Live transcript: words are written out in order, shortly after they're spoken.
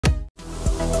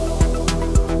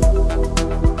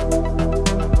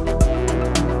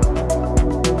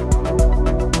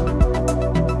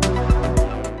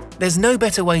There's no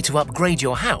better way to upgrade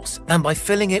your house than by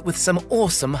filling it with some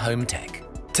awesome home tech.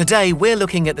 Today, we're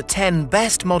looking at the 10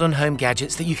 best modern home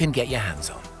gadgets that you can get your hands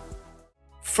on.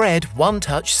 Fred One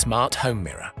Touch Smart Home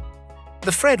Mirror.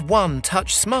 The Fred One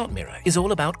Touch Smart Mirror is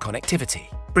all about connectivity,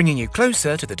 bringing you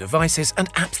closer to the devices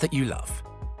and apps that you love.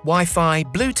 Wi-Fi,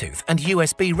 Bluetooth and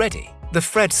USB ready, the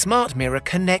Fred Smart Mirror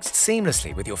connects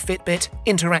seamlessly with your Fitbit,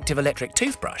 interactive electric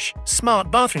toothbrush, smart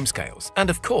bathroom scales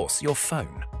and of course your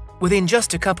phone. Within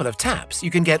just a couple of taps,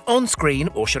 you can get on-screen,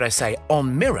 or should I say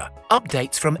on-mirror,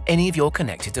 updates from any of your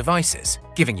connected devices,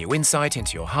 giving you insight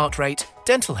into your heart rate,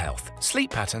 dental health,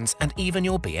 sleep patterns and even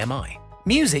your BMI.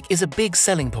 Music is a big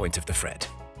selling point of the Fred.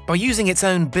 By using its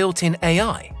own built-in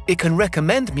AI, it can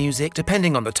recommend music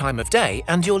depending on the time of day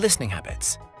and your listening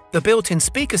habits. The built-in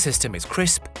speaker system is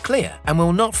crisp, clear, and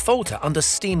will not falter under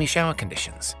steamy shower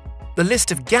conditions. The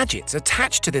list of gadgets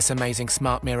attached to this amazing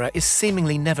smart mirror is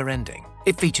seemingly never-ending.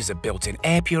 It features a built-in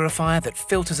air purifier that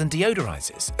filters and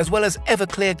deodorizes, as well as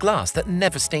ever-clear glass that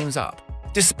never steams up.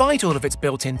 Despite all of its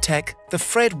built-in tech, the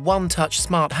Fred One Touch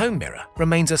Smart Home Mirror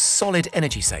remains a solid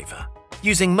energy saver.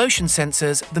 Using motion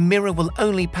sensors, the mirror will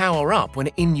only power up when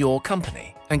in your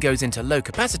company and goes into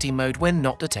low-capacity mode when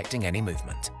not detecting any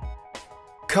movement.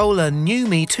 Kohler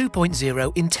NewMe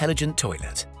 2.0 Intelligent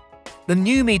Toilet. The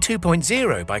NewMe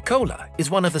 2.0 by Kohler is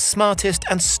one of the smartest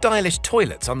and stylish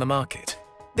toilets on the market.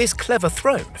 This clever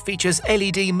throne features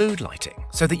LED mood lighting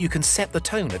so that you can set the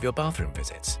tone of your bathroom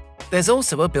visits. There's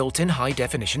also a built-in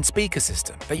high-definition speaker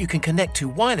system that you can connect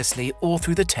to wirelessly or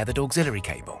through the tethered auxiliary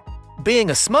cable.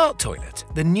 Being a smart toilet,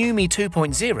 the NewMe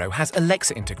 2.0 has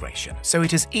Alexa integration, so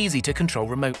it is easy to control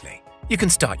remotely. You can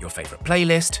start your favorite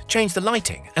playlist, change the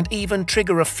lighting, and even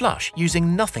trigger a flush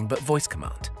using nothing but voice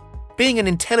command. Being an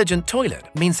intelligent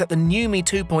toilet means that the NewMe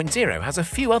 2.0 has a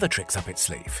few other tricks up its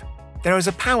sleeve. There is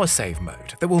a power save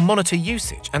mode that will monitor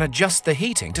usage and adjust the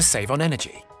heating to save on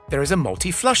energy. There is a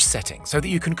multi-flush setting so that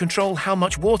you can control how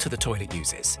much water the toilet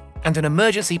uses, and an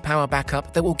emergency power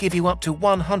backup that will give you up to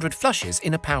 100 flushes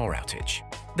in a power outage.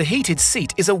 The heated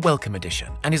seat is a welcome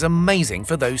addition and is amazing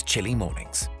for those chilly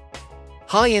mornings.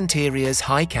 High Interiors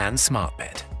High-Can Smart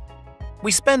Bed.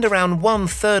 We spend around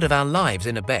 1/3 of our lives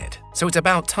in a bed, so it's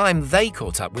about time they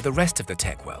caught up with the rest of the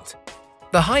tech world.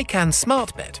 The High-Can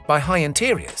Smart Bed by High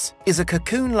Interiors is a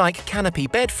cocoon-like canopy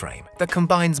bed frame that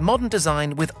combines modern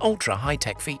design with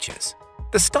ultra-high-tech features.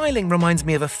 The styling reminds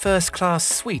me of a first-class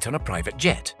suite on a private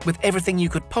jet, with everything you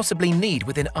could possibly need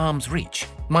within arm's reach,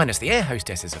 minus the air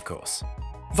hostesses, of course.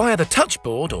 Via the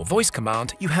touchboard or voice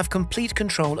command, you have complete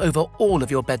control over all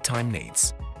of your bedtime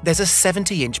needs. There's a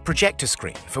 70-inch projector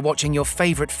screen for watching your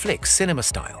favorite flicks cinema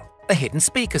style, a hidden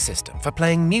speaker system for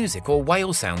playing music or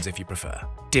whale sounds if you prefer,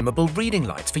 dimmable reading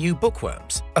lights for you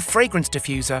bookworms, a fragrance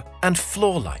diffuser, and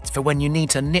floor lights for when you need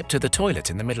to nip to the toilet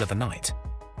in the middle of the night.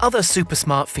 Other super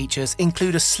smart features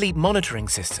include a sleep monitoring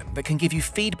system that can give you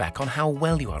feedback on how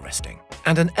well you are resting,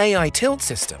 and an AI tilt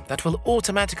system that will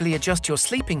automatically adjust your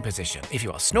sleeping position if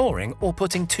you are snoring or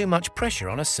putting too much pressure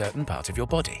on a certain part of your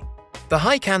body. The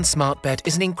High-Can Smart Bed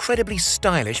is an incredibly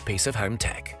stylish piece of home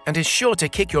tech and is sure to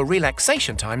kick your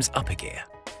relaxation times up a gear.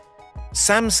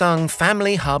 Samsung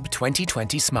Family Hub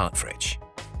 2020 Smart Fridge.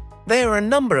 There are a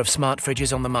number of smart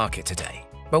fridges on the market today,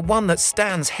 but one that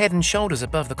stands head and shoulders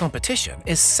above the competition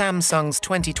is Samsung's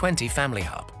 2020 Family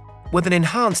Hub. With an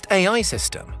enhanced AI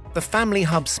system, the Family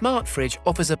Hub Smart Fridge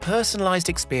offers a personalized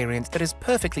experience that is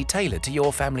perfectly tailored to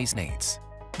your family's needs.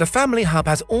 The Family Hub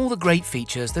has all the great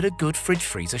features that a good fridge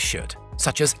freezer should,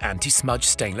 such as anti-smudge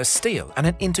stainless steel and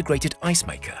an integrated ice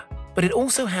maker. But it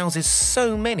also houses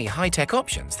so many high-tech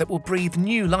options that will breathe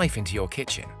new life into your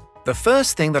kitchen. The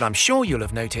first thing that I'm sure you'll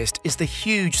have noticed is the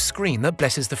huge screen that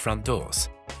blesses the front doors.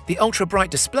 The ultra-bright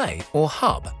display, or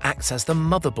hub, acts as the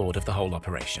motherboard of the whole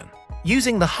operation.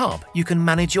 Using the hub, you can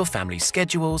manage your family's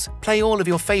schedules, play all of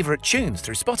your favorite tunes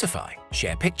through Spotify,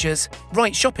 share pictures,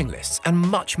 write shopping lists, and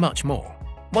much, much more.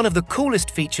 One of the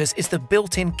coolest features is the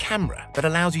built-in camera that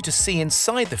allows you to see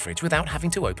inside the fridge without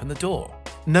having to open the door.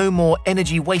 No more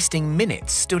energy-wasting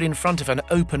minutes stood in front of an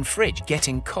open fridge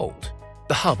getting cold.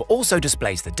 The hub also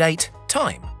displays the date,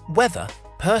 time, weather,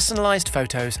 personalized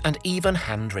photos, and even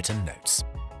handwritten notes.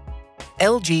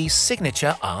 LG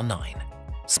Signature R9.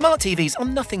 Smart TVs are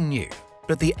nothing new,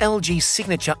 but the LG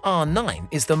Signature R9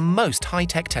 is the most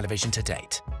high-tech television to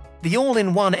date. The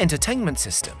all-in-one entertainment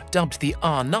system, dubbed the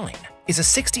R9, is a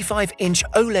 65-inch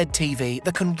OLED TV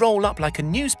that can roll up like a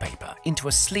newspaper into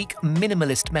a sleek,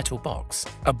 minimalist metal box.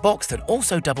 A box that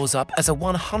also doubles up as a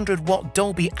 100-watt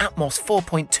Dolby Atmos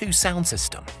 4.2 sound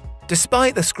system.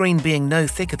 Despite the screen being no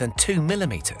thicker than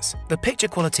 2mm, the picture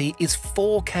quality is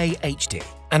 4K HD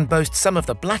and boasts some of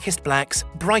the blackest blacks,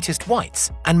 brightest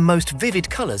whites, and most vivid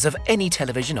colors of any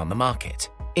television on the market.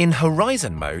 In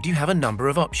Horizon mode, you have a number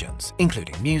of options,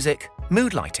 including music,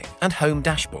 mood lighting, and home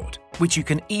dashboard, which you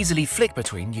can easily flick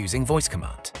between using voice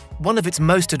command. One of its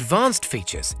most advanced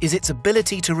features is its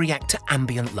ability to react to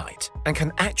ambient light and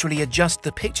can actually adjust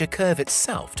the picture curve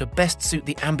itself to best suit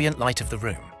the ambient light of the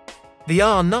room. The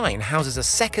R9 houses a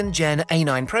 2nd Gen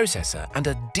A9 processor and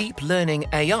a deep learning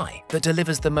AI that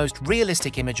delivers the most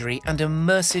realistic imagery and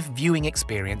immersive viewing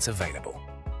experience available.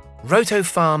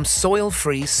 RotoFarm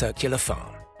Soil-Free Circular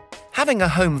Farm. Having a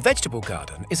home vegetable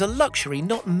garden is a luxury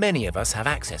not many of us have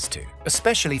access to,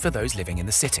 especially for those living in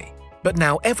the city. But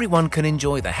now everyone can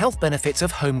enjoy the health benefits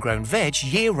of homegrown veg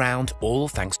year-round, all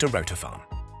thanks to RotoFarm.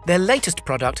 Their latest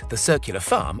product, the Circular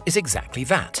Farm, is exactly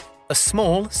that, a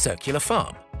small circular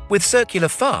farm. With Circular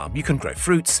Farm, you can grow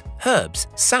fruits, herbs,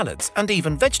 salads, and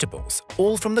even vegetables,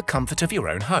 all from the comfort of your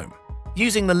own home.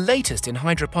 Using the latest in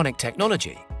hydroponic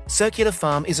technology, Circular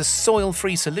Farm is a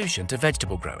soil-free solution to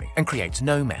vegetable growing and creates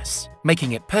no mess,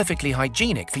 making it perfectly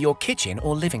hygienic for your kitchen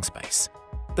or living space.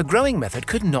 The growing method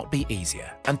could not be easier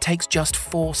and takes just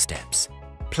 4 steps.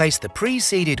 Place the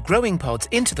pre-seeded growing pods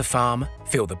into the farm,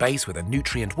 fill the base with a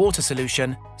nutrient water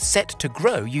solution, set to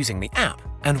grow using the app,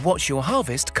 and watch your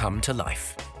harvest come to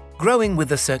life. Growing with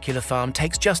the Circular Farm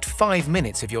takes just 5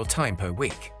 minutes of your time per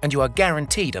week, and you are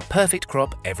guaranteed a perfect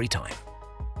crop every time.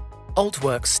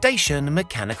 Altwork Station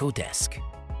Mechanical Desk.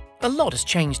 A lot has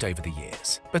changed over the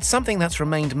years, but something that's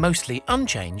remained mostly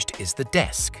unchanged is the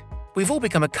desk. We've all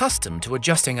become accustomed to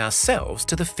adjusting ourselves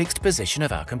to the fixed position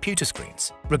of our computer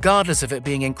screens, regardless of it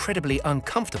being incredibly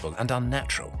uncomfortable and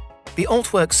unnatural. The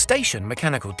Altwork Station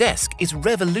Mechanical Desk is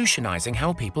revolutionizing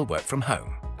how people work from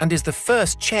home and is the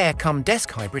first chair-cum-desk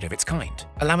hybrid of its kind,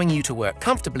 allowing you to work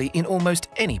comfortably in almost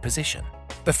any position.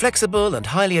 The flexible and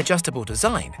highly adjustable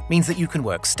design means that you can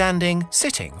work standing,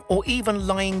 sitting, or even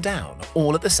lying down,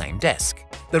 all at the same desk.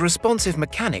 The responsive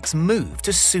mechanics move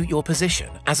to suit your position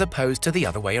as opposed to the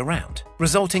other way around,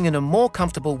 resulting in a more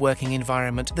comfortable working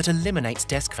environment that eliminates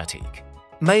desk fatigue.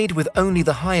 Made with only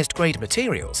the highest grade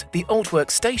materials, the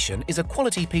Altwork Station is a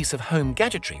quality piece of home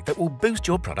gadgetry that will boost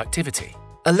your productivity.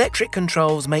 Electric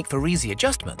controls make for easy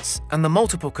adjustments, and the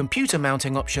multiple computer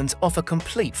mounting options offer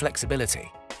complete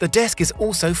flexibility. The desk is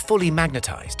also fully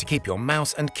magnetized to keep your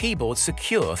mouse and keyboard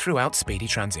secure throughout speedy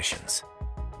transitions.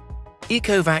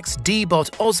 Ecovac's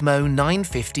D-Bot Osmo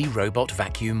 950 Robot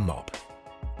Vacuum Mop.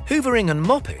 Hoovering and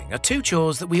mopping are 2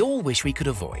 chores that we all wish we could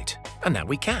avoid, and now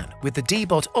we can with the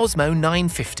D-Bot Osmo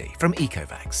 950 from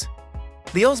Ecovacs.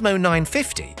 The Osmo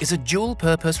 950 is a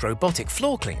dual-purpose robotic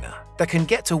floor cleaner that can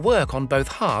get to work on both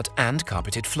hard and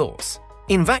carpeted floors.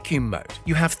 In vacuum mode,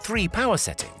 you have 3 power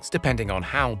settings depending on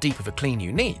how deep of a clean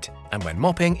you need, and when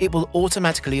mopping, it will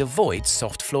automatically avoid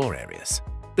soft floor areas.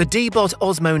 The D-Bot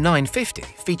Osmo 950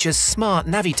 features smart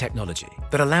Navi technology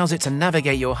that allows it to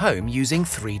navigate your home using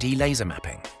 3D laser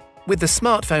mapping. With the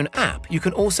smartphone app, you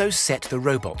can also set the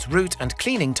robot's route and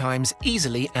cleaning times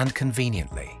easily and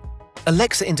conveniently.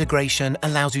 Alexa integration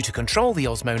allows you to control the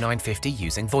Osmo 950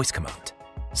 using voice command.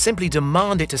 Simply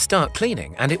demand it to start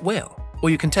cleaning and it will, or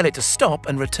you can tell it to stop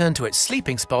and return to its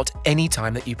sleeping spot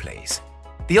anytime that you please.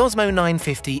 The Osmo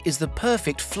 950 is the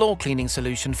perfect floor cleaning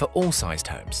solution for all sized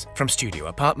homes, from studio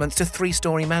apartments to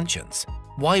 3-story mansions.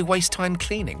 Why waste time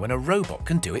cleaning when a robot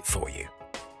can do it for you?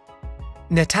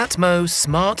 Netatmo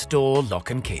Smart Door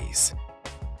Lock and Keys.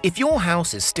 If your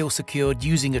house is still secured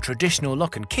using a traditional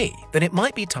lock and key, then it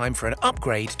might be time for an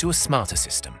upgrade to a smarter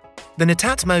system. The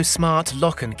Netatmo Smart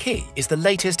Lock and Key is the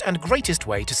latest and greatest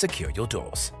way to secure your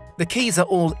doors. The keys are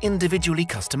all individually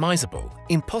customizable,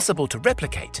 impossible to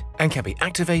replicate, and can be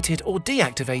activated or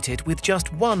deactivated with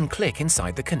just 1 click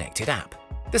inside the connected app.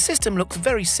 The system looks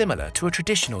very similar to a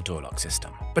traditional door lock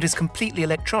system, but is completely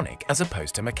electronic as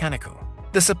opposed to mechanical.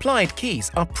 The supplied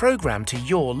keys are programmed to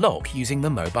your lock using the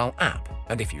mobile app,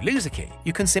 and if you lose a key,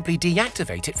 you can simply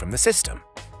deactivate it from the system.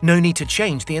 No need to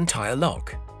change the entire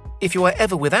lock. If you are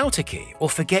ever without a key or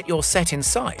forget your set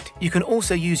inside, you can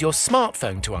also use your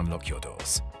smartphone to unlock your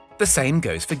doors. The same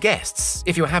goes for guests.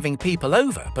 If you're having people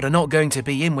over but are not going to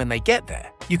be in when they get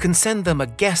there, you can send them a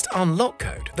guest unlock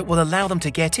code that will allow them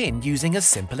to get in using a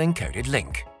simple encoded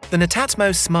link. The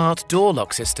Netatmo Smart Door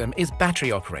Lock system is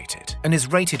battery operated and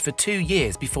is rated for 2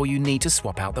 years before you need to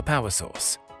swap out the power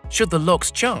source. Should the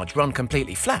lock's charge run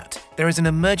completely flat, there is an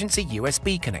emergency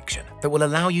USB connection that will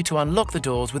allow you to unlock the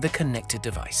doors with a connected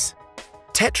device.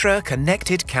 Tetra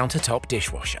Connected Countertop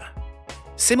Dishwasher.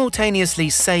 Simultaneously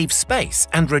save space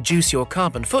and reduce your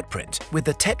carbon footprint with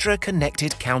the Tetra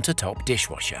Connected Countertop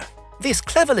Dishwasher. This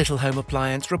clever little home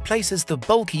appliance replaces the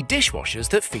bulky dishwashers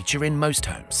that feature in most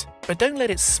homes. But don't let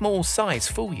its small size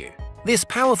fool you. This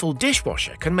powerful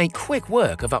dishwasher can make quick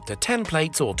work of up to 10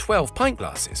 plates or 12 pint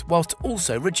glasses whilst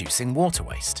also reducing water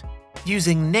waste.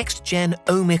 Using next-gen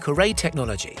ohmic array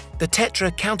technology, the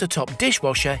Tetra countertop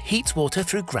dishwasher heats water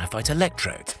through graphite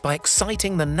electrodes by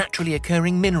exciting the naturally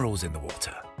occurring minerals in the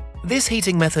water. This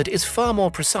heating method is far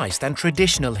more precise than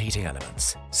traditional heating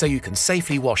elements, so you can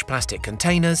safely wash plastic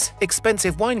containers,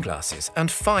 expensive wine glasses,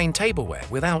 and fine tableware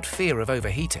without fear of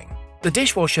overheating. The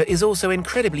dishwasher is also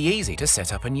incredibly easy to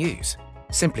set up and use.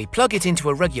 Simply plug it into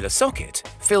a regular socket,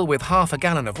 fill with half a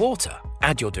gallon of water,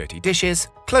 add your dirty dishes,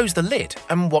 close the lid,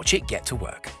 and watch it get to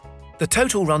work. The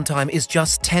total runtime is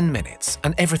just 10 minutes,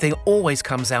 and everything always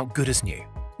comes out good as new.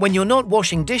 When you're not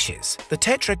washing dishes, the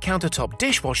Tetra countertop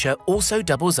dishwasher also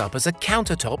doubles up as a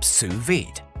countertop sous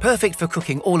vide, perfect for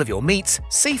cooking all of your meats,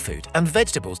 seafood, and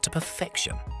vegetables to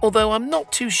perfection. Although I'm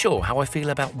not too sure how I feel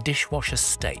about dishwasher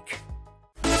steak.